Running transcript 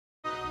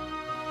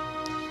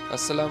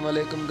Assalamu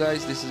alaikum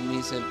guys, this is me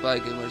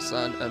Senpai Gamer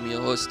San. I'm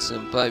your host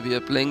Senpai. We are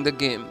playing the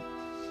game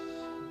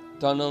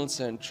Tunnels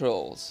and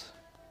Trolls.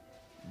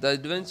 The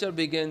adventure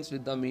begins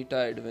with the meta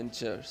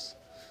adventures.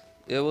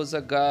 There was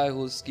a guy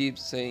who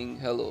keeps saying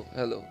hello,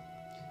 hello,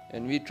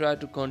 and we try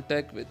to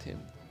contact with him.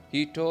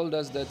 He told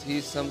us that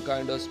he's some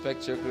kind of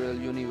spectacular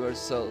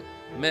universal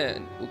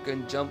man who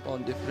can jump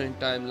on different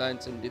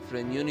timelines in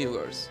different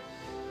universe.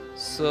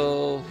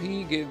 So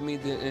he gave me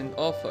an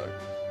offer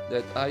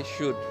that I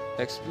should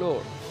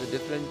explore the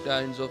different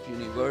kinds of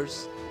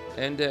universe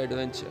and the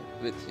adventure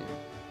with him.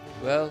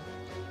 Well,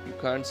 you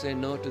can't say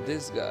no to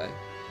this guy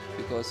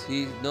because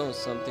he knows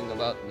something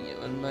about me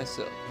and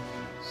myself.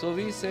 So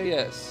we say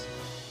yes.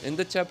 In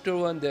the chapter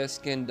 1, the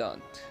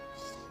Ascendant.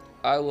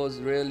 I was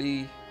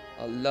really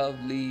a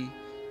lovely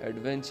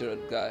adventurer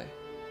guy.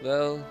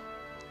 Well,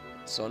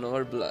 it's on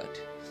our blood.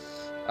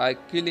 I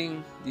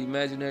killing the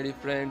imaginary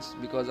friends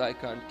because I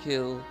can't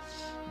kill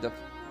the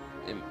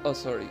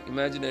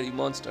imaginary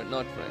monster,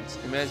 not friends,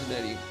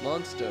 imaginary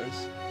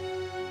monsters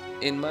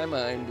in my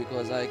mind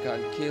because I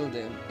can't kill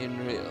them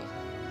in real.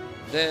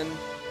 Then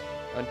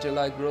until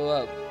I grow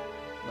up,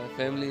 my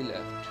family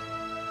left.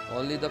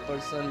 Only the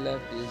person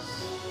left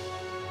is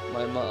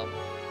my mom.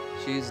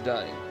 She is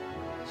dying.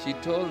 She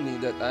told me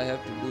that I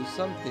have to do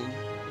something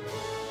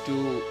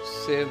to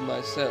save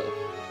myself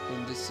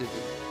in the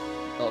city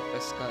of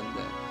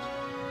Ascendant,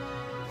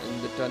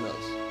 in the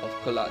tunnels of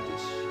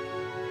Kaladesh.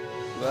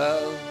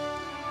 Well,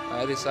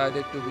 I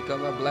decided to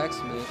become a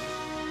blacksmith,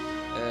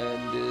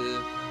 and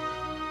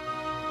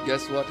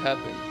guess what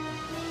happened?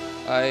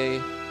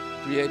 I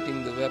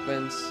creating the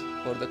weapons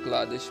for the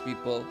Kaladesh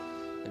people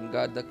and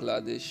got the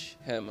Kaladesh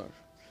hammer.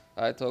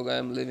 I thought I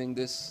am leaving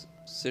this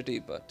city,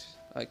 but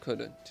I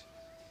couldn't.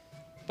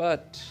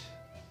 But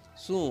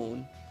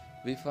soon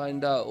we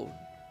find out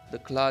the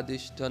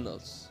Kaladesh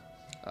tunnels.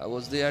 I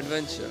was the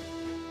adventure.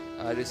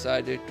 I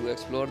decided to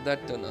explore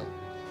that tunnel.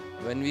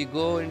 When we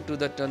go into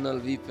the tunnel,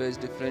 we face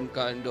different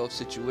kind of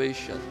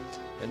situation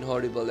and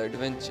horrible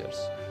adventures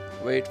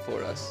wait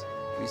for us.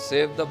 We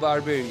save the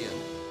barbarian.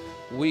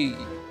 We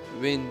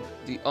win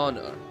the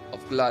honor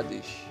of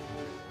Kaladesh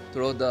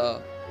through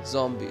the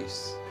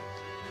zombies.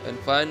 And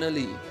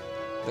finally,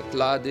 the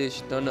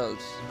Kaladesh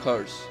tunnels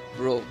curse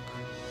broke.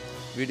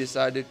 We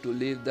decided to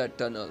leave that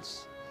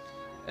tunnels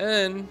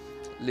and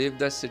leave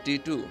the city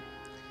too.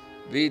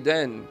 We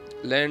then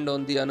land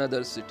on the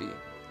another city.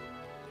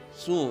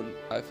 Soon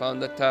I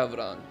found the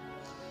Tavern.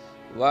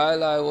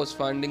 While I was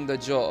finding the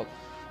job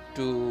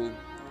to,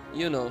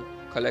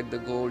 collect the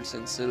golds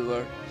and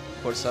silver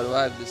for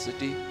survive the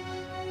city,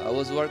 I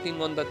was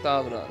working on the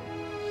Tavern.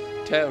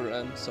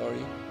 Tavern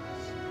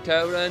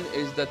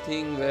is the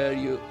thing where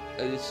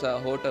it's a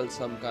hotel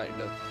some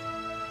kind of.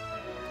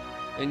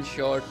 In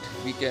short,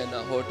 we can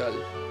a hotel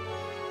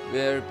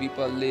where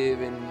people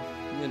live in,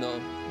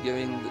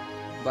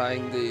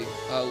 buying the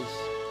house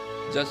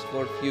just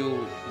for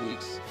few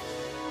weeks.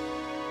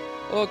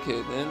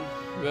 Okay, then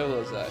where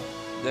was I?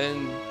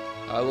 Then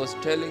I was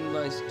telling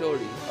my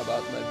story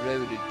about my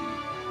bravery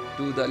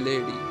to the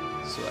lady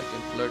so I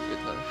can flirt with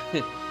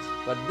her.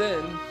 But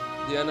then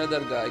the another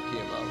guy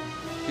came out.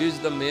 He is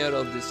the mayor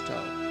of this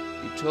town.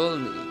 He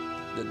told me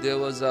that there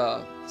was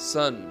a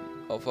son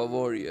of a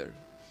warrior.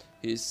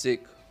 He is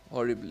sick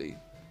horribly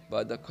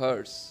by the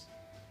curse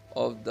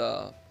of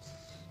the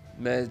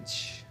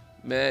mage.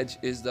 Mage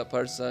is the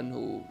person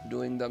who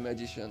doing the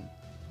magician.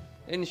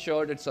 In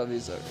short, it's a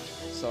wizard.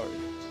 Sorry.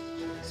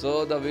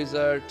 So the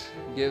wizard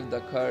gave the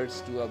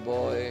curse to a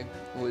boy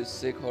who is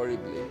sick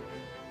horribly.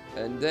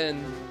 And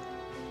then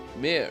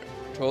Mayor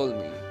told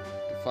me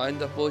to find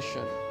the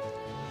potion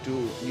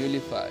to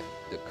nullify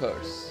the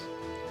curse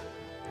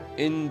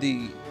in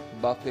the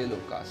Buffelo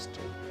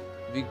castle.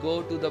 We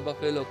go to the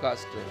Buffelo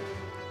castle,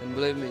 and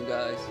believe me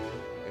guys,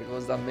 it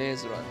was the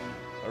maze run,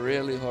 a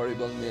really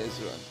horrible maze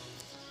run.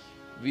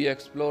 We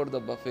explore the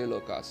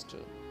Buffalo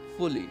castle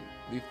fully.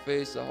 We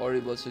face a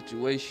horrible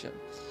situation.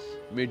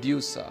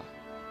 Medusa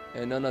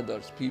and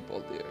another's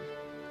people there.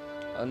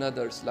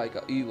 Another's like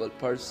an evil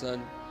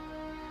person.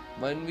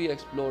 When we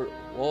explore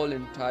all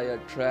entire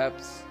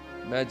traps,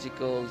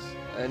 magicals,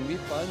 and we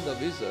find the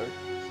wizard,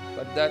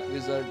 but that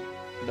wizard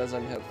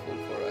doesn't helpful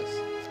for us.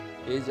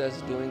 He's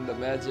just doing the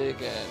magic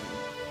and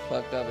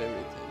fucked up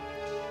everything.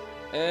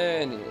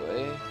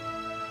 Anyway,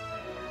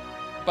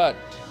 but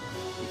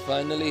we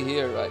finally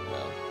here right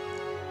now.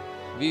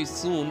 We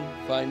soon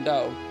find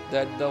out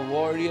that the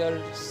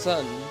warrior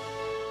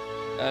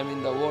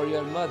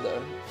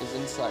mother is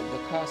inside the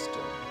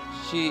castle.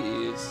 She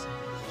is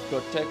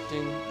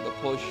protecting the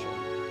potion,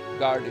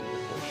 guarding the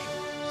potion,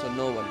 so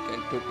no one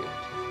can took it.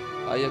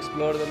 I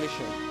explore the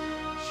mission.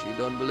 She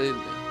don't believe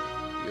me.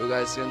 You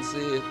guys can see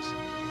it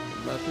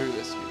in my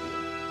previous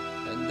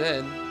video. And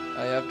then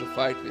I have to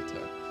fight with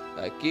her.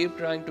 I keep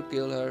trying to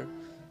kill her.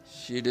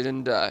 She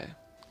didn't die.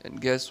 And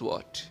guess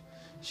what?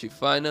 She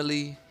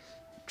finally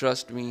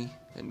trust me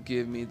and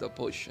give me the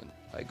potion.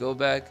 I go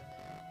back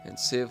and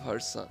save her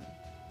son.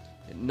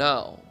 And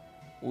now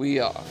we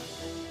are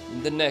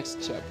in the next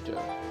chapter.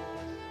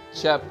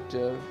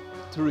 Chapter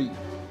 3.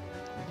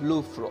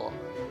 Blue Frog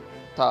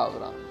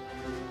Tavern.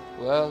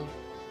 Well,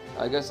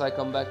 I guess I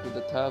come back to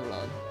the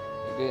Tavern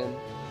again.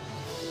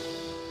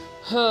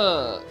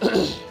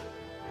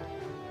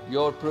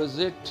 Your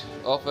pursuit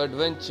of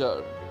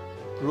adventure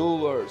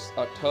proves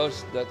a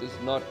thirst that is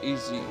not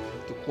easy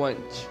to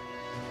quench.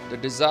 The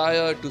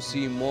desire to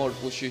see more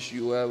pushes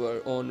you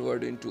ever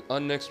onward into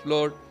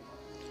unexplored.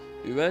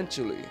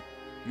 Eventually,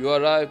 you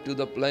arrive to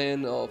the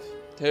plain of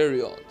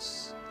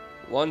Therions,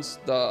 once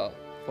the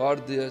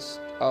farthest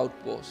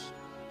outpost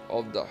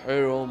of the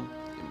Heron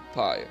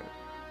Empire,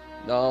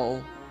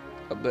 now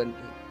abandoned.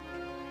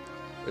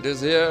 It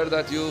is here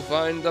that you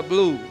find the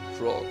Blue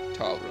Frog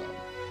Tavern,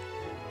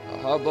 a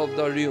hub of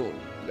the Ruin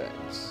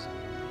Lands,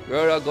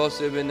 where a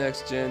gossip in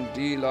exchange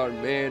deals are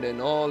made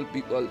and all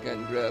people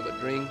can grab a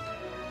drink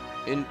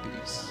in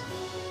peace.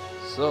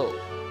 So,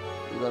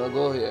 we're gonna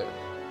go here.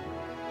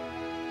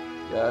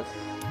 Yes.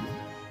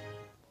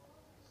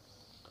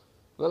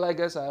 Well, I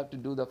guess I have to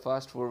do the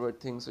fast forward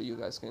thing so you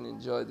guys can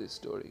enjoy this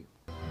story.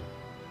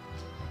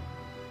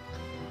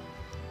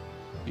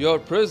 Your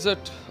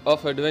pursuit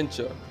of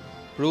adventure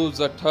proves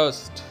a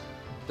thirst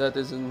that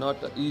is not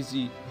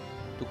easy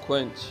to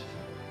quench.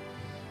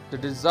 The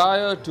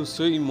desire to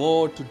see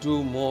more, to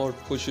do more,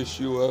 pushes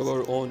you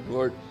ever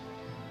onward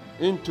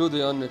into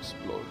the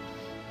unexplored.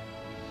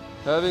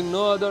 Having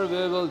no other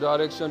available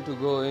direction to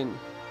go in,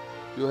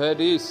 you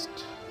head east.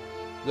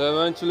 That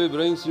eventually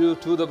brings you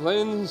to the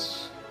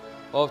plains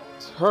of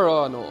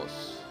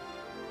Theranos,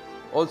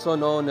 also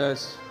known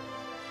as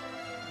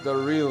the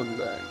Ruin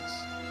Lands.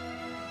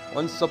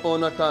 Once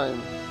upon a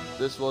time,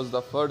 this was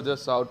the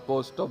furthest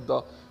outpost of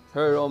the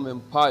Heron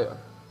Empire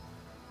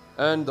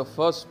and the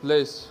first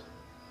place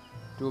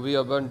to be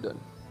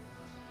abandoned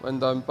when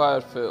the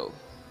empire fell.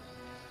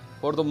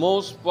 For the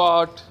most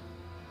part,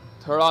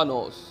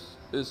 Theranos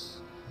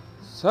is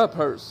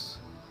Sapphir's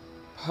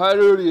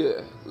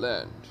Paradise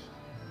land.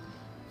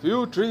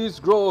 Few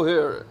trees grow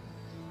here,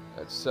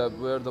 except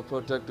where they're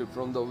protected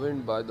from the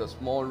wind by the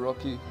small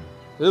rocky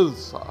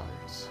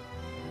hillsides.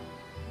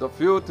 The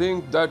few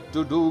things that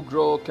do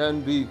grow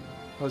can be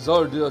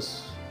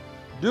hazardous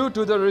due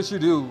to the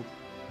residue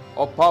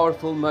of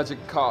powerful magic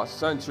cast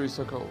centuries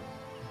ago.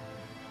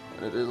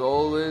 And it is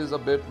always a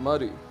bit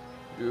muddy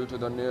due to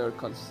the near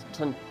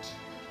constant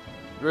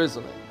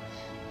drizzling.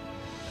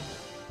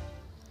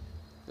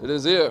 It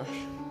is here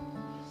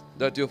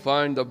that you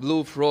find the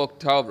Blue Frog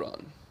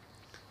Tavern.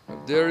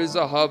 If there is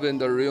a hub in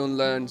the Ruin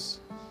Lands,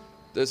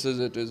 this is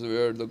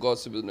where the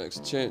gossip is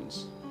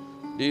exchanged.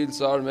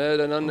 Deals are made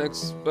and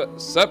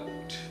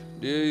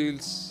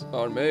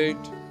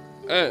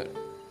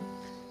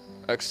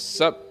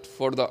except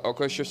for the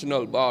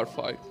occasional bar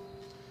fight.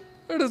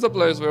 It is a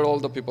place where all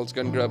the peoples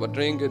can grab a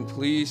drink in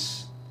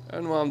peace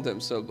and warm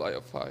themselves by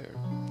a fire.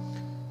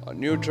 A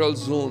neutral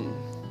zone,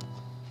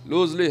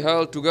 loosely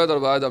held together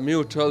by the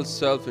mutual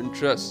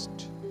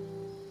self-interest,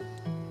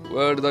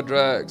 where the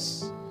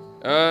dregs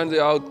and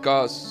the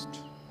outcast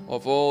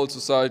of all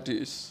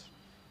societies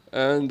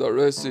and the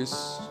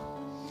races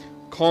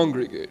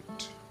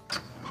congregate.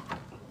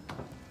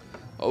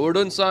 A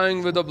wooden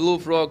sign with a blue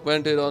frog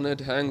painted on it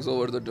hangs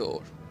over the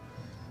door.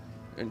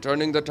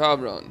 Entering the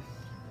tavern,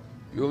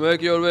 you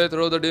make your way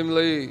through the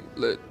dimly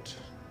lit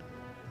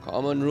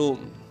common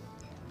room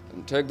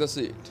and take the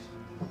seat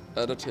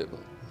at a table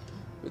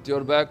with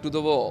your back to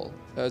the wall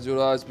as your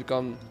eyes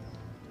become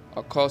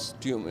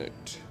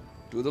accustomed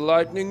to the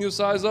lightning. You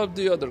size up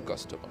the other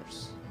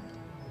customers.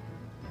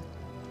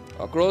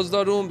 Across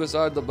the room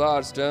beside the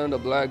bar stands a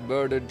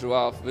black-bearded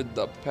dwarf with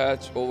the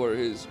patch over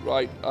his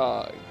right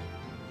eye.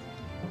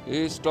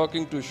 He is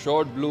talking to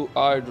short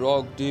blue-eyed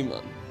rock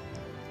demon.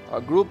 A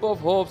group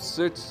of hops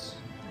sits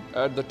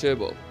at the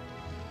table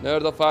near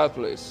the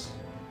fireplace.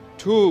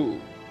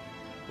 Two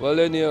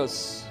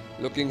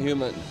villainous-looking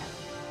human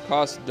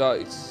cast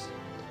dice.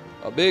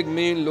 A big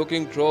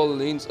mean-looking troll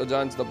leans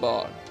against the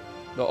bar.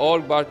 The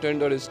old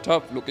bartender is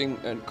tough-looking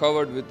and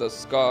covered with a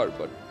scar,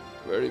 but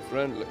very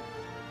friendly.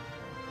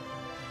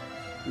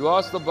 You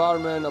ask the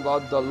barman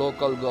about the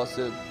local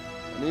gossip,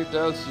 and he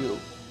tells you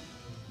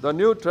the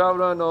new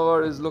tavern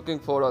owner is looking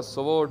for a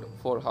sword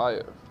for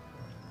hire.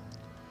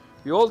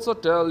 He also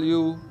tells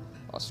you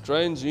a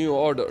strange new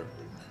order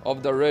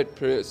of the red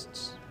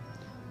priests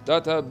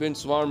that have been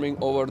swarming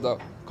over the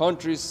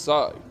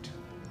countryside,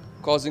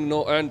 causing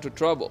no end to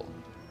trouble,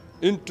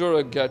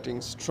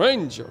 interrogating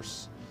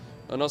strangers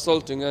and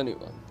assaulting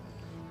anyone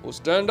who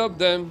stand up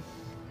them.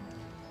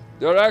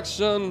 Their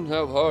actions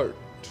have hurt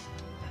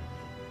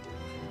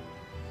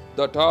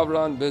the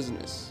tavern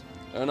business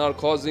and are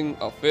causing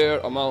a fair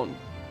amount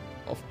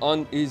of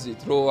uneasy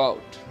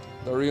throughout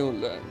the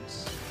Ruin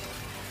Lands.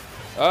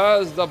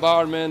 As the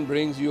barman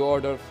brings you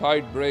order,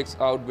 fight breaks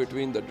out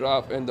between the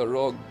dwarf and the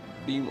rock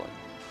demon.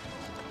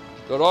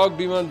 The rock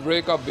demon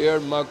breaks a beer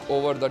mug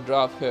over the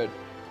dwarf head.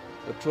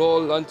 The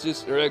troll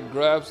lunges erect,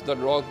 grabs the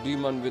rock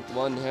demon with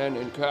one hand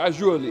and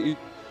casually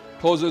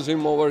tosses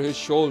him over his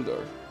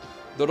shoulder.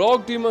 The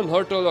rock demon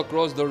hurtles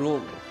across the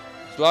room,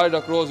 slide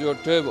across your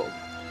table,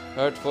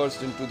 head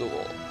first into the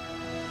wall.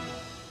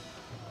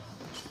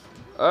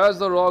 As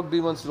the rock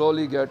demons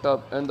slowly get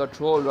up and the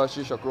troll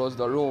rushes across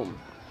the room,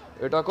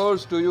 it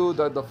occurs to you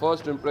that the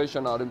first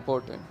impressions are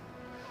important.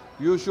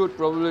 You should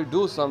probably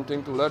do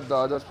something to let the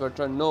other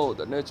veteran know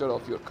the nature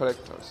of your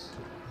characters.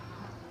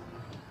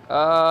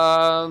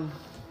 Um,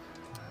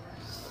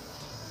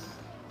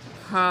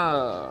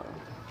 huh.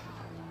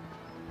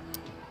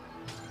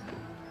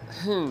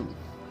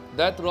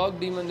 That rock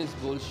demon is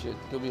bullshit,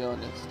 to be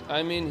honest.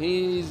 I mean,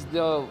 he is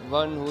the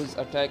one who's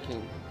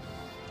attacking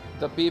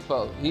the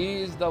people.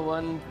 He is the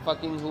one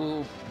fucking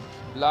who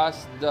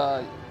blasts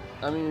the,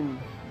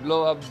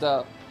 blow up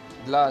the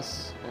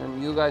glass,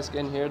 and you guys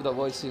can hear the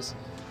voices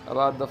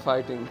about the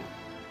fighting,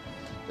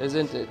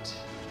 isn't it?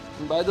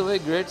 And by the way,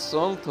 great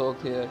song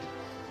talk here.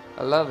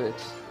 I love it.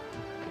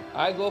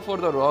 I go for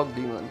the rock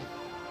demon.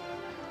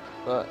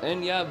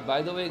 And yeah,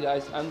 by the way,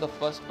 guys, I'm the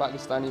first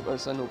Pakistani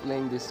person who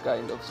playing this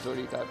kind of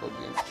story type of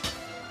game.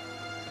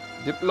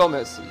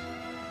 Diplomacy.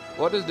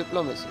 What is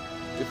diplomacy?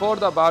 Before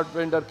the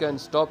bartender can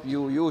stop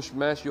you, you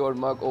smash your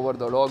mug over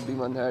the rock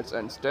demon heads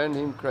and stand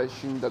him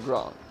crashing the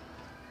ground.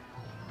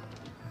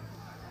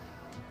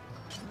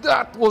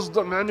 That was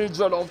the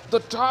manager of the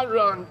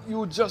Tavern.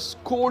 You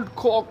just cold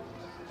cock,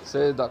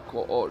 says the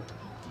court.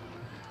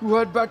 You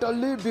had better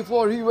leave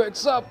before he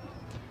wakes up.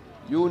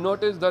 You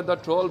notice that the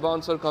troll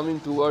bouncer coming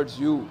towards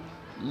you,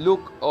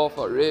 look of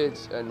a rage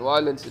and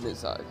violence in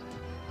his eyes.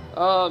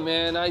 Oh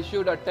man, I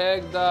should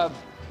attack the...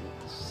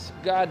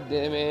 God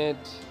damn it.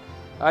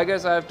 I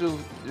guess I have to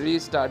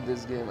restart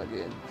this game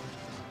again.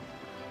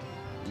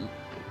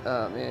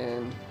 Oh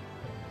man.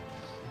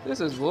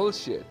 This is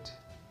bullshit.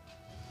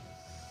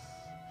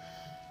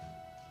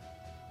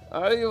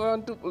 I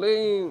want to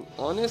play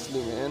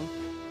honestly, man.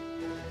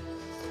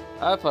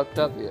 I fucked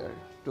up here,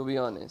 to be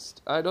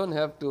honest. I don't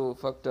have to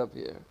fucked up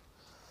here.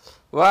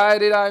 Why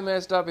did I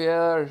messed up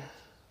here?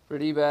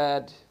 Pretty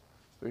bad.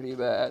 Pretty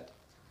bad.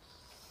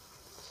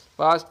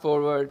 Fast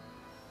forward.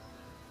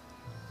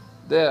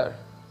 There.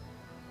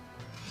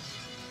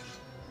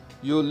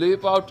 You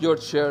leap out your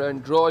chair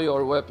and draw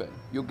your weapon.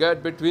 You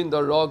get between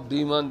the rock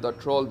demon, the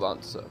troll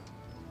bouncer.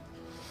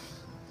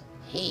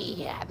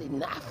 He had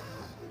enough.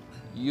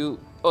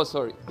 Oh,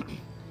 sorry.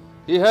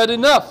 He had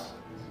enough!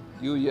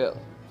 You yell,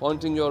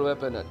 pointing your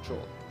weapon at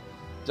troll.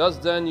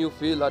 Just then you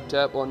feel a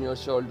tap on your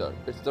shoulder.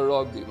 It's the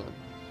rock demon.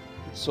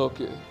 It's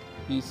okay,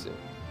 he said.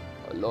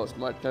 I lost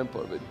my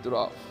temper with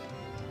Draft.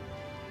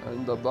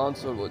 And the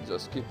bouncer was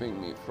just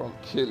keeping me from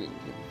killing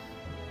him.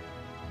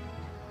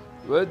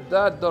 With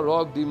that, the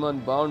rock demon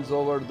bounds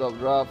over the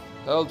raft,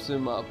 helps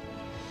him up,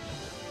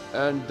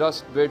 and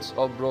dusts bits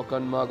of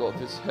broken mug off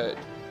his head.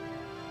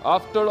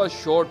 After a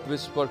short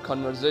whisper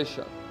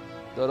conversation,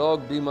 the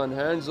rock demon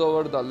hands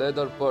over the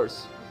leather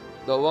purse.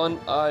 The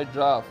one-eyed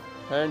Draft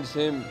hands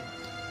him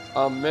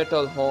a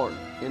metal horn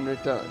in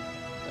return,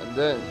 and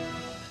then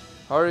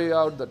hurry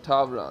out the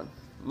tavern,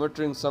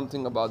 muttering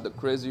something about the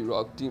crazy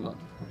rock demon.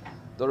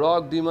 The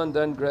rock demon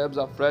then grabs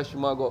a fresh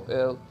mug of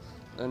ale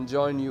and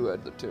joins you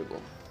at the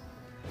table.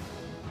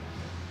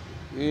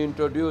 He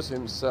introduces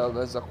himself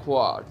as a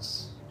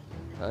Quartz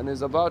and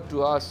is about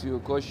to ask you a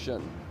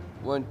question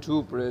when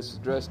two priests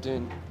dressed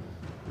in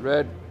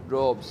red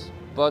robes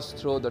bust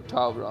through the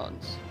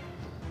taverns.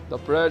 The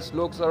priest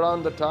looks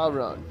around the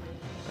tavern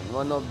and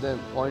one of them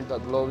points a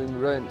glowing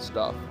rain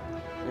staff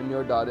in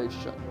your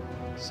direction.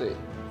 Say,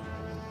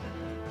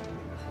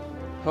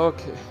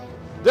 okay,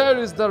 there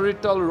is the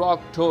little rock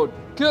toad.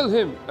 Kill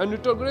him and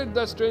integrate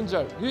the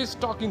stranger. He is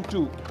talking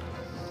to.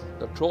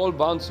 The troll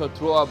bouncer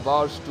throws a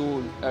bar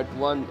stool at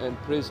one and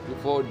priest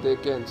before they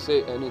can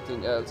say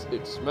anything else.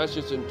 It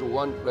smashes into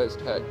one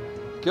priest's head,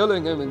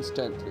 killing him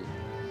instantly.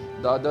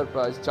 The other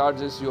priest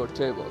charges your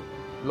table,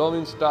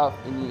 blowing staff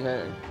in his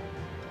hand.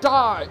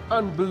 Die!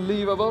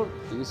 Unbelievable!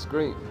 He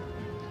screams.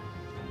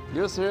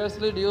 You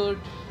seriously, dude?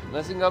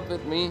 Messing up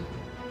with me?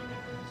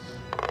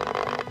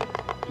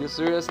 You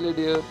seriously,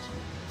 dude?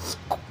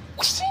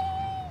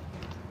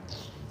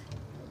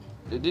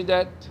 You did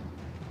that?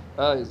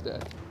 Ah, he's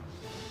dead.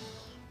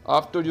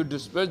 After you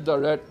dispatch the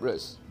red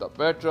priest, the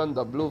patron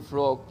the blue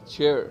frog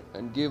chair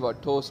and give a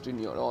toast in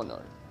your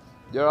honor.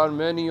 There are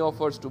many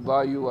offers to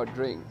buy you a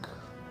drink,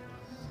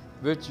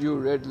 which you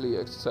readily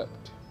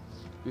accept.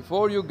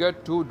 Before you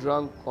get too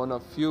drunk on a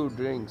few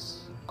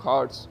drinks,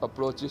 Cards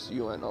approaches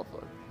you and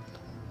offers.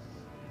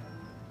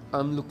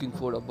 I'm looking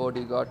for a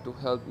bodyguard to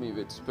help me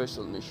with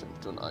special mission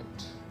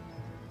tonight.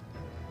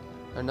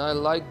 And I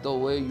like the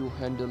way you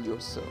handle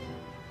yourself.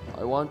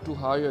 I want to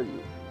hire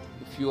you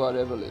if you are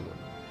available.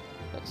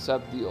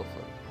 Accept the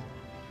offer.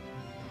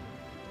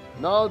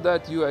 Now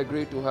that you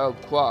agree to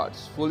help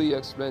Quartz fully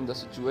explain the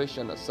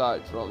situation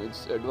aside from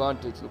its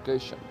advantage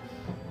location,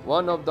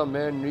 one of the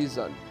main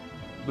reasons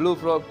Blue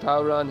Frog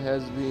Tavern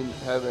has been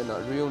having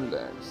a ruined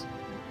lands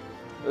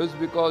is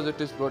because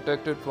it is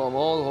protected from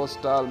all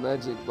hostile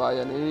magic by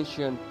an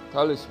ancient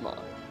talisman.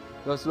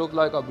 Thus look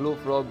like a blue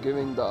frog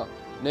giving the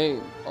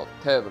name of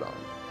Tavern.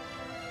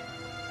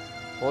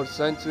 For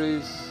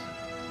centuries,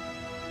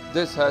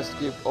 this has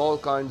kept all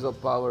kinds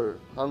of power,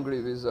 hungry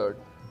wizards,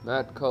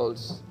 mad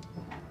cults,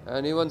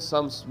 and even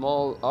some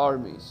small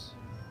armies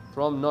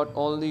from not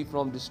only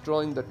from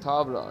destroying the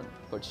Tavern,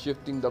 but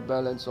shifting the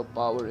balance of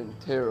power in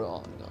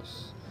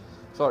Theranos.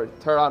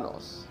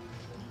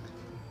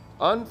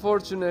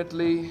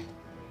 Unfortunately,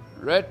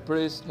 Red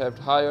Priests have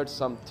hired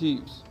some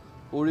thieves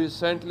who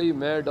recently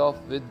made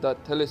off with the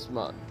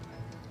talisman,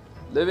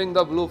 leaving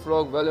the Blue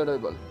Frog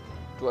vulnerable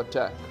to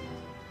attack.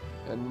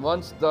 And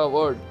once the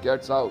word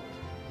gets out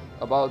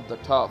about the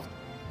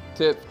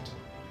theft,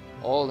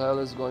 all hell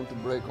is going to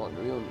break on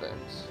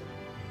Runelands.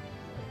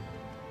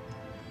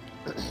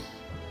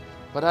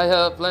 But I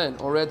have a plan,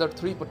 or rather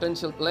three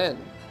potential plans.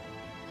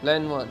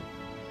 Plan 1.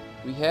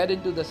 We head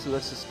into the sewer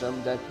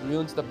system that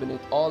ruins the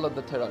beneath all of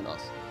the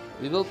Theranos.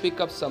 We will pick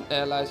up some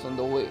allies on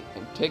the way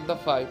and take the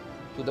fight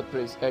to the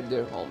priests at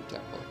their home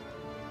temple.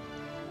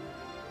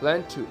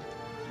 Plan 2.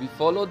 We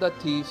follow the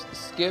thieves,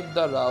 escape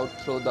the route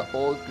through the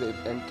old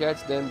crypt and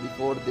catch them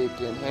before they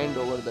can hand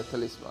over the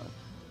talisman.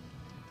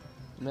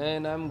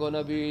 Man, I'm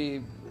gonna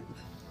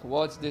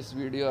watch this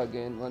video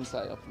again once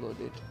I upload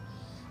it,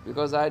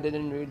 because I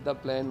didn't read the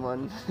plan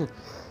 1.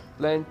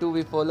 Plan 2,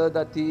 we follow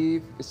the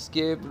thief,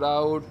 escape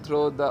route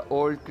through the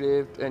old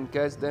crypt and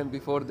catch them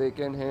before they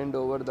can hand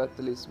over the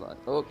talisman.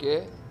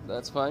 Okay,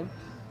 that's fine.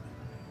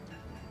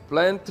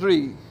 Plan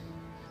 3,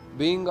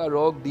 being a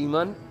rogue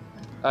demon,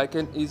 I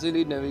can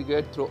easily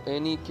navigate through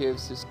any cave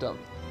system,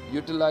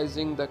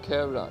 utilizing the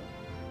cavern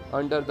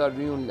under the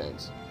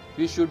Runelands.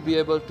 We should be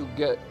able to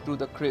get to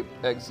the crypt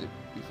exit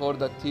before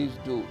the thieves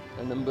do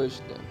and ambush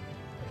them.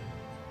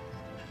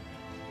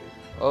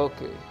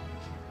 Okay,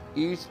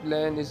 each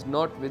plan is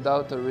not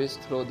without a risk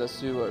through the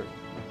sewer.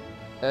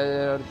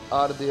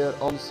 Are their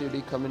own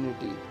city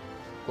community,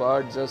 who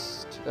are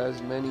just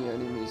as many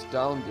enemies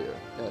down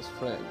there as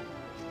friends.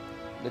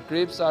 The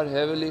crypts are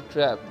heavily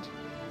trapped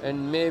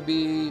and may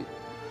be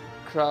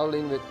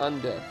crawling with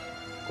undead.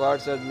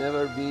 Quartz has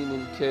never been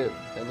in cave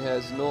and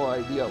has no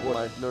idea what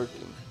might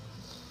lurking.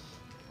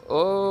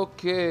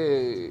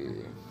 Okay.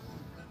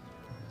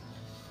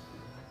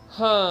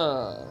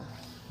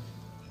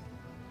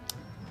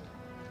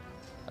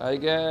 I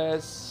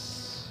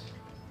guess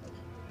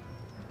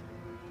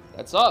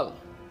that's all.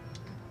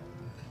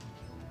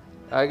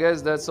 I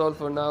guess that's all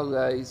for now,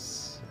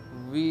 guys.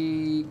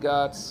 We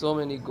got so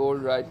many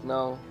gold right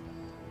now.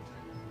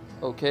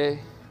 Okay,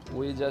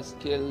 we just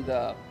kill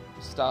the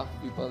staff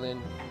people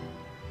and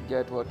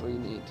get what we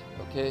need.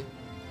 Okay,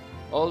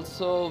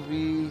 also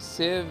we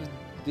saved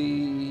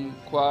the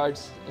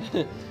quartz.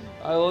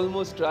 I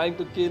almost trying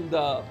to kill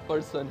the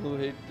person who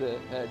hit the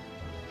head,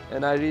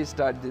 and I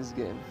restart this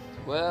game.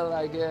 Well,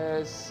 I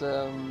guess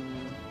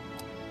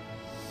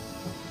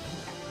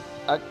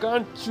I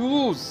can't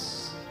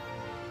choose.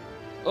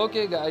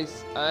 Okay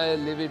guys, I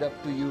leave it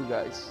up to you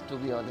guys, to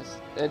be honest.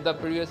 At the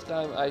previous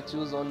time I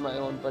choose on my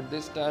own, but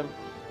this time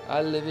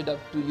I'll leave it up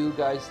to you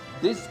guys.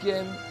 This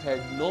game had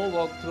no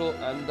walkthrough.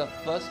 I'm the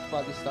first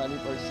Pakistani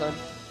person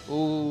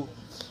who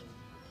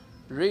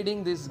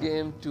reading this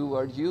game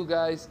toward you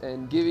guys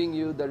and giving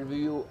you the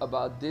review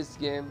about this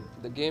game.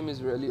 The game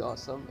is really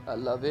awesome. I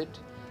love it,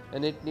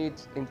 and it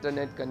needs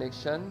internet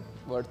connection,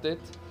 worth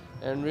it,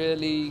 and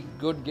really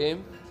good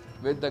game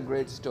with a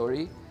great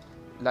story,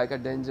 like a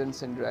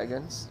Dungeons and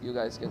Dragons, you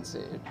guys can say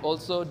it.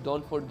 Also,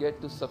 don't forget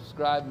to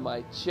subscribe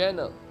my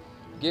channel.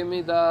 Give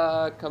me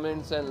the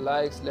comments and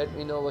likes. Let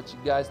me know what you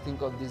guys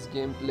think of this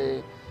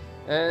gameplay.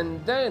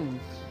 And then,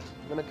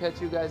 I'm gonna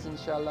catch you guys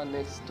inshallah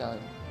next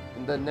time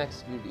in the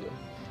next video.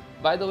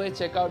 By the way,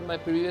 check out my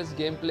previous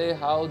gameplay,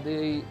 how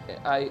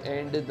I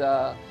ended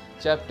the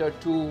chapter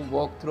 2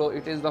 walkthrough.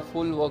 It is the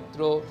full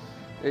walkthrough.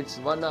 It's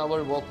 1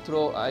 hour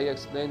walkthrough. I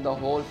explained the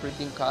whole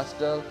freaking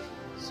castle,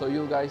 so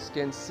you guys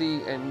can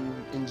see and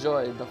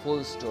enjoy the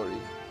full story.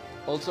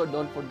 Also,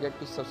 don't forget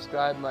to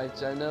subscribe my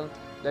channel.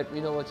 Let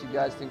me know what you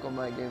guys think of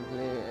my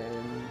gameplay,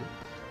 and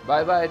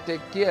bye bye,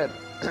 take care.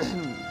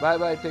 Bye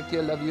bye, take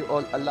care, love you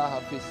all. Allah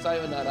Hafiz,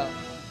 sayonara,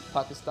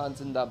 Pakistan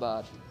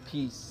Zindabad.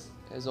 Peace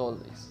as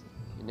always,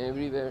 in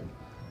everywhere,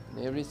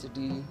 in every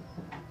city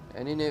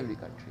and in every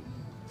country.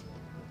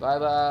 Bye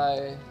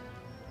bye.